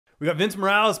We got Vince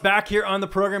Morales back here on the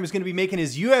program. He's going to be making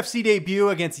his UFC debut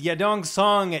against Yadong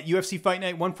Song at UFC Fight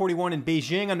Night 141 in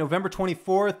Beijing on November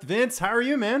 24th. Vince, how are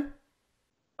you, man?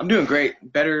 I'm doing great.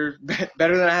 Better than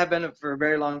I have been for a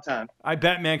very long time. I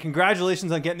bet, man.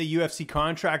 Congratulations on getting the UFC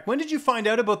contract. When did you find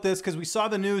out about this? Because we saw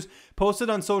the news posted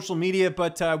on social media,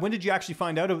 but when did you actually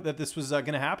find out that this was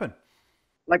going to happen?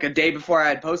 Like a day before I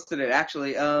had posted it,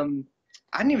 actually. I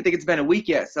didn't even think it's been a week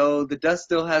yet, so the dust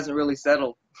still hasn't really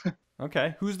settled.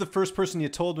 Okay. Who's the first person you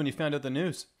told when you found out the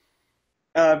news?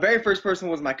 Very first person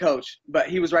was my coach, but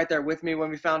he was right there with me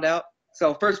when we found out.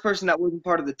 So first person that wasn't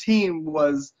part of the team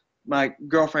was my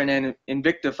girlfriend and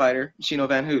Invicta fighter, Shino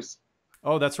Van Hoos.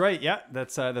 Oh, that's right. Yeah,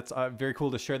 that's very cool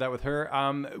to share that with her.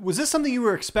 Was this something you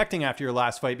were expecting after your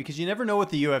last fight? Because you never know with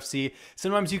the UFC.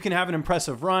 Sometimes you can have an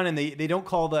impressive run, and they don't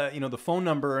call the phone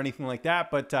number or anything like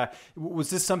that. But was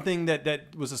this something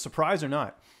that was a surprise or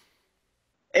not?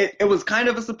 It was kind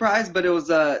of a surprise, but it was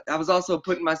I was also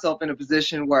putting myself in a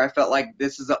position where I felt like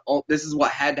this is what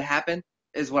had to happen,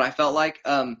 is what I felt like.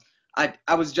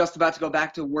 I was just about to go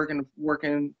back to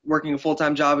working a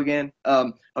full-time job again.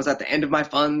 I was at the end of my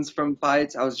funds from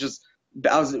fights. I was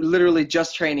literally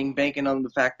just training, banking on the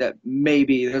fact that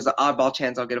maybe there's an oddball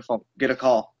chance I'll get a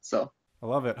call. So I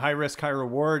love it. High risk, high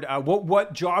reward.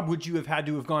 What job would you have had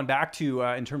to have gone back to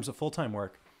in terms of full-time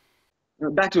work?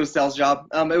 Back to a sales job.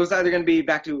 It was either going to be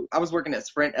I was working at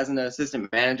Sprint as an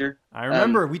assistant manager. I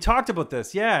remember we talked about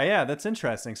this. Yeah, that's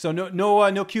interesting. So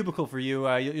no cubicle for you.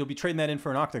 You'll be trading that in for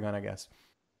an octagon, I guess.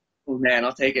 Oh man,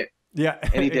 I'll take it. Yeah,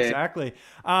 any day. Exactly.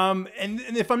 And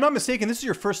if I'm not mistaken, this is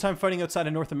your first time fighting outside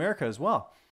of North America as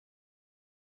well.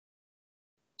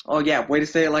 Oh yeah, way to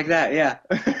say it like that. Yeah.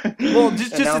 Well,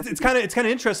 it's kind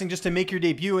of interesting just to make your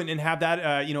debut and have that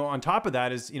on top of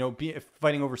that is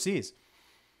fighting overseas.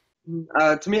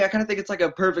 To me, I kind of think it's like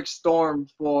a perfect storm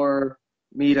for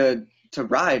me to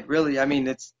ride, really. I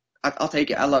mean, I'll take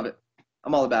it. I love it.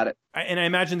 I'm all about it. And I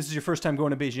imagine this is your first time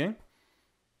going to Beijing?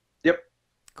 Yep.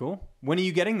 Cool. When are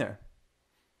you getting there?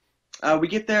 We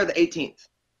get there the 18th.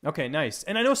 Okay, nice.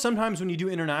 And I know sometimes when you do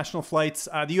international flights,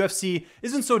 the UFC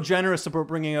isn't so generous about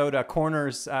bringing out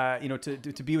corners,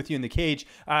 to be with you in the cage.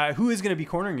 Who is going to be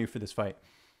cornering you for this fight?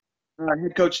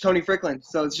 Head coach Tony Frickland.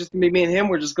 So it's just gonna be me and him.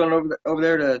 We're just going over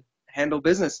there to handle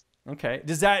business. Okay.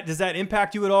 Does that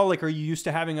impact you at all? Like, are you used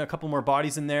to having a couple more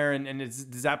bodies in there, and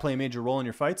does that play a major role in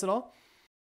your fights at all?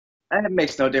 It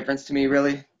makes no difference to me,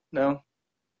 really. No.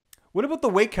 What about the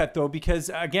weight cut though?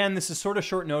 Because again, this is sort of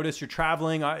short notice. You're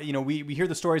traveling. We hear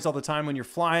the stories all the time when you're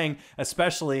flying,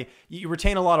 especially. You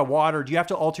retain a lot of water. Do you have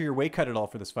to alter your weight cut at all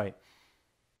for this fight?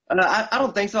 I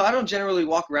don't think so. I don't generally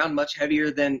walk around much heavier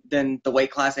than the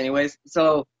weight class anyways.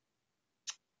 So,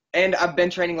 and I've been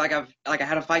training like I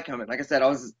had a fight coming. Like I said, I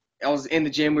was in the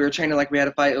gym. We were training like we had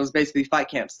a fight. It was basically fight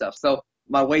camp stuff. So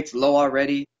my weight's low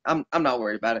already. I'm not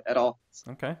worried about it at all.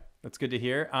 Okay. That's good to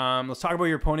hear. Let's talk about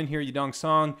your opponent here, Yadong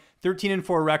Song.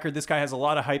 13-4 record. This guy has a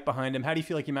lot of hype behind him. How do you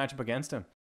feel like you match up against him?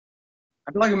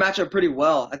 I feel like we match up pretty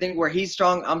well. I think where he's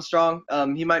strong, I'm strong.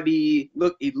 He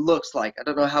looks like, I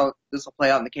don't know how this will play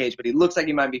out in the cage, but he looks like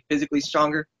he might be physically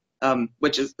stronger,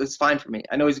 which is fine for me.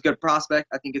 I know he's a good prospect.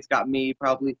 I think it's got me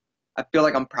probably. I feel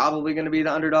like I'm probably going to be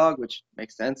the underdog, which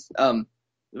makes sense. I'm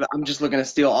just looking to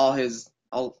steal all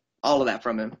of that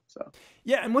from him. So.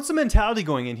 Yeah, and what's the mentality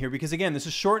going in here? Because again, this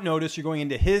is short notice. You're going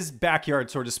into his backyard,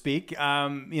 so to speak.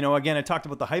 Again, I talked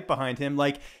about the hype behind him.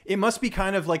 Like, it must be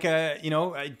kind of like you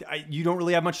don't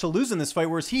really have much to lose in this fight,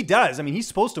 whereas he does. I mean, he's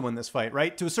supposed to win this fight,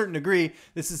 right? To a certain degree,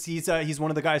 he's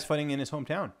one of the guys fighting in his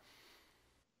hometown.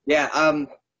 Yeah,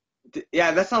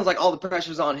 yeah, that sounds like all the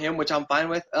pressure's on him, which I'm fine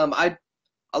with.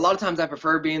 A lot of times I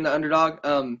prefer being the underdog.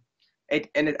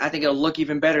 I think it'll look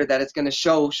even better that it's going to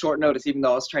show short notice, even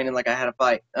though I was training like I had a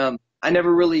fight. I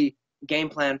never really game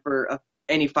plan for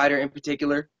any fighter in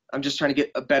particular. I'm just trying to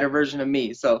get a better version of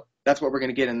me. So that's what we're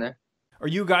going to get in there. Are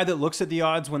you a guy that looks at the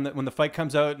odds when the fight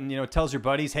comes out and, tells your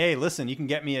buddies, hey, listen, you can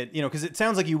get me at, because it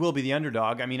sounds like you will be the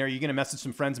underdog. I mean, are you going to message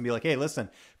some friends and be like, hey, listen,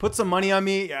 put some money on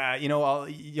me.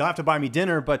 You'll have to buy me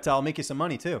dinner, but I'll make you some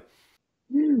money too.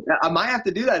 I might have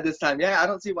to do that this time. Yeah, I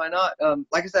don't see why not.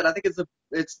 Like I said, I think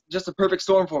it's just a perfect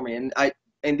storm for me. And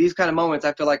in these kind of moments,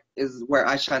 I feel like is where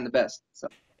I shine the best. So.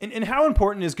 And how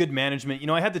important is good management?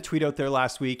 I had the tweet out there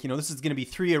last week. This is going to be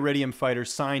 3 Iridium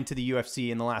fighters signed to the UFC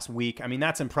in the last week. I mean,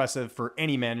 that's impressive for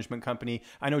any management company.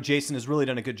 I know Jason has really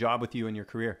done a good job with you in your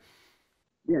career.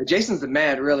 Yeah, Jason's the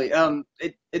man, really.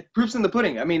 It proofs in the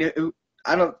pudding. I mean,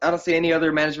 I don't see any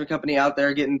other management company out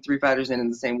there getting 3 fighters in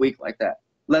the same week like that.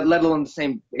 Let alone the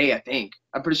same day, I think.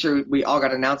 I'm pretty sure we all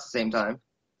got announced at the same time.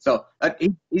 So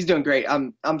he's doing great.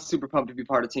 I'm super pumped to be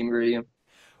part of Team Iridium.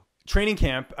 Training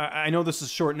camp. I know this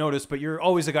is short notice, but you're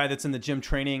always a guy that's in the gym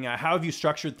training. How have you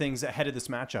structured things ahead of this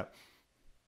matchup?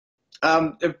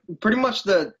 Pretty much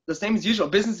the same as usual,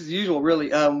 business as usual,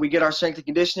 really. We get our strength and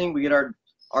conditioning, we get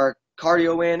our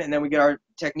cardio in, and then we get our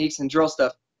techniques and drill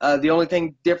stuff. The only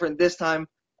thing different this time,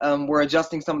 we're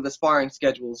adjusting some of the sparring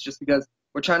schedules just because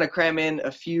we're trying to cram in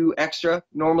a few extra.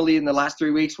 Normally in the last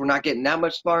 3 weeks, we're not getting that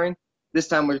much sparring. This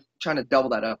time we're trying to double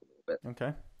that up a little bit.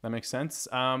 Okay, that makes sense.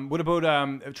 What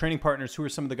about training partners? Who are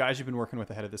some of the guys you've been working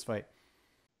with ahead of this fight?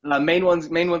 Main one's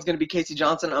going to be Casey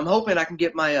Johnson. I'm hoping I can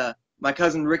get my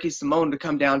cousin Ricky Simone to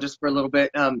come down just for a little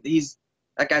bit.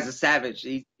 That guy's a savage.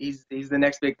 He's the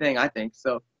next big thing, I think.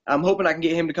 So I'm hoping I can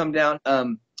get him to come down.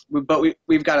 But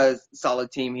we've got a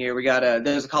solid team here.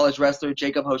 There's a college wrestler,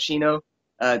 Jacob Hoshino.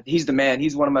 He's the man.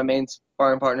 He's one of my main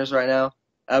sparring partners right now.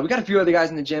 We got a few other guys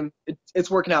in the gym. It's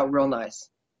working out real nice.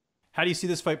 How do you see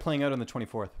this fight playing out on the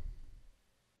 24th?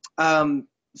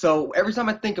 So every time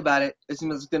I think about it, it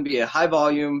seems it's going to be a high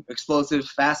volume, explosive,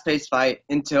 fast paced fight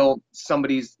until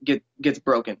somebody's gets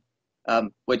broken,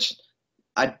 which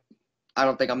I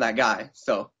don't think I'm that guy.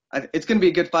 So it's going to be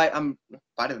a good fight. I'm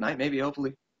fight of the night, maybe,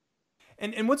 hopefully.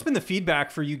 And what's been the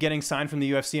feedback for you getting signed from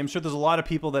the UFC? I'm sure there's a lot of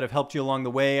people that have helped you along the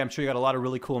way. I'm sure you got a lot of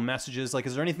really cool messages. Like,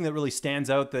 is there anything that really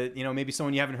stands out that, maybe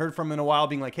someone you haven't heard from in a while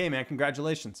being like, hey, man,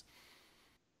 congratulations?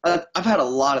 I've had a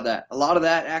lot of that. A lot of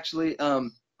that, actually.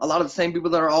 A lot of the same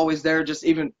people that are always there,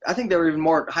 I think they were even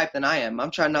more hyped than I am. I'm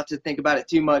trying not to think about it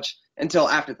too much until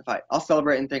after the fight. I'll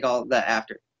celebrate and think all of that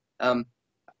after.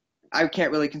 I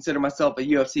can't really consider myself a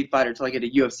UFC fighter until I get a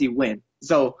UFC win.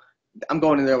 So I'm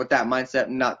going in there with that mindset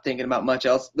and not thinking about much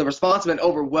else. The response has been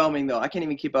overwhelming, though. I can't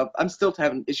even keep up. I'm still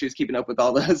having issues keeping up with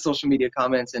all the social media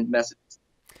comments and messages.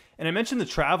 And I mentioned the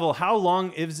travel. How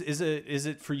long is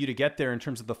it for you to get there in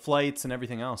terms of the flights and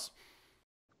everything else?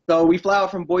 So we fly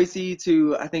out from Boise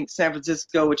to, I think, San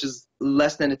Francisco, which is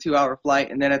less than a 2-hour flight.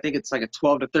 And then I think it's like a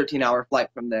 12 to 13-hour flight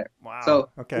from there. Wow. So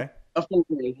okay. A full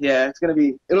day. Yeah, it'll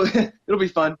be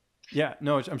fun. Yeah,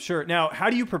 no, I'm sure. Now, how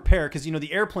do you prepare? Because,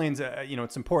 the airplanes,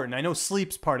 it's important. I know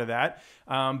sleep's part of that.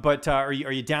 But are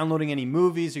you downloading any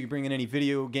movies? Are you bringing any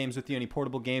video games with you, any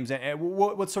portable games? And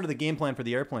what's sort of the game plan for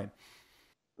the airplane?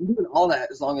 I'm doing all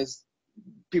that as long as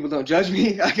people don't judge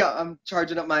me. I'm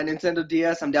charging up my Nintendo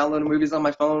DS. I'm downloading movies on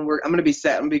my phone. I'm going to be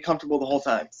set. I'm going to be comfortable the whole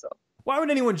time. So why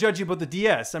would anyone judge you about the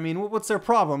DS? I mean, what's their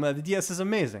problem? The DS is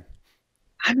amazing.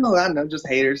 I don't know, just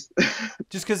haters.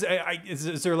 Just because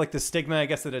is there like the stigma, I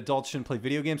guess, that adults shouldn't play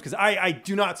video games? Because I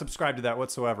do not subscribe to that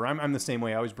whatsoever. I'm the same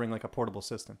way. I always bring like a portable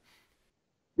system.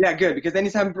 Yeah, good, because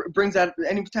anytime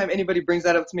anybody brings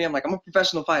that up to me, I'm like, I'm a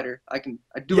professional fighter. I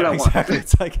do what I want. Exactly.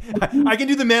 It's like I can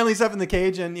do the manly stuff in the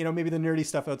cage and maybe the nerdy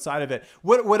stuff outside of it.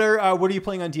 What are you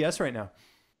playing on DS right now?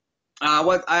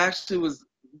 What I actually was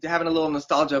having a little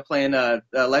nostalgia playing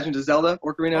Legend of Zelda: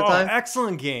 Ocarina of Time.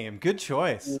 Excellent game. Good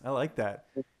choice. I like that.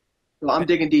 So I'm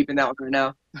digging deep in that one right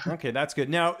now. Okay, that's good.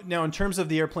 Now in terms of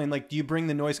the airplane, like, do you bring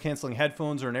the noise canceling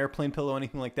headphones or an airplane pillow,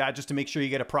 anything like that, just to make sure you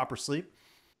get a proper sleep?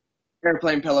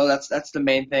 Airplane pillow. That's the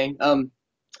main thing. I'm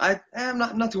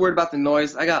not too worried about the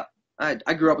noise. I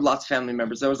grew up with lots of family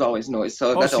members. There was always noise.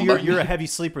 So you're a heavy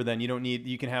sleeper then.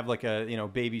 You can have like a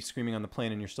baby screaming on the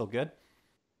plane and you're still good.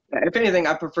 If anything,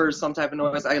 I prefer some type of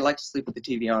noise. I like to sleep with the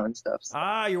TV on and stuff.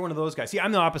 So. You're one of those guys. See,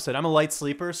 I'm the opposite. I'm a light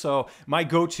sleeper, so my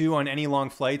go-to on any long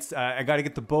flights, I got to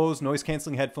get the Bose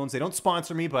noise-canceling headphones. They don't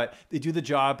sponsor me, but they do the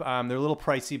job. They're a little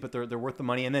pricey, but they're worth the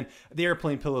money. And then the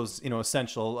airplane pillow's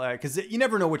essential because you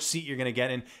never know which seat you're going to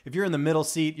get. And if you're in the middle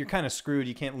seat, you're kind of screwed.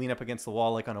 You can't lean up against the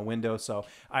wall like on a window. So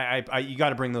you got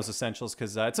to bring those essentials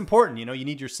because it's important. You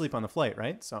need your sleep on the flight,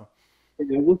 right? So.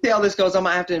 We'll see how this goes. I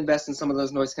might have to invest in some of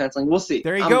those noise canceling. We'll see.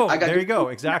 There you go. There you go.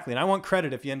 Exactly. And I want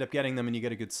credit if you end up getting them and you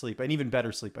get a good sleep, and even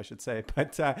better sleep, I should say.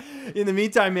 But in the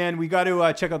meantime, man, we got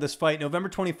to check out this fight. November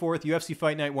 24th, UFC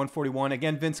Fight Night 141.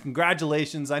 Again, Vince,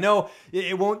 congratulations. I know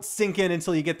it won't sink in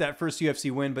until you get that first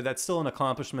UFC win, but that's still an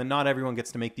accomplishment. Not everyone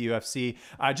gets to make the UFC.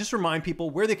 Just remind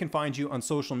people where they can find you on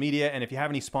social media, and if you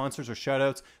have any sponsors or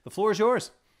shout-outs, the floor is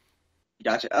yours.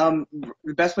 Gotcha.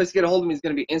 The best place to get a hold of me is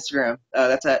going to be Instagram.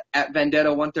 That's at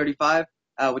Vendetta135,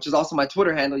 which is also my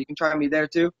Twitter handle. You can try me there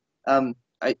too.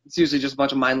 It's usually just a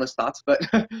bunch of mindless thoughts, but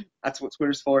that's what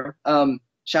Twitter's for.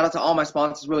 Shout out to all my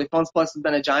sponsors. Really, Funds Plus has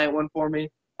been a giant one for me.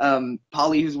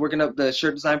 Polly, who's working up the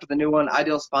shirt design for the new one.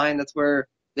 Ideal Spine, that's where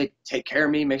they take care of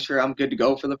me, make sure I'm good to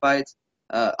go for the fights.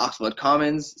 Oxblood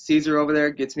Commons, Caesar over there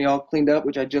gets me all cleaned up,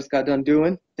 which I just got done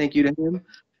doing. Thank you to him.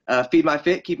 Feed My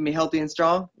Fit, keeping me healthy and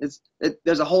strong.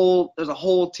 There's a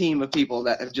whole team of people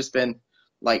that have just been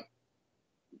like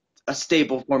a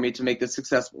staple for me to make this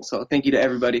successful. So thank you to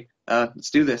everybody. Let's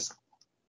do this.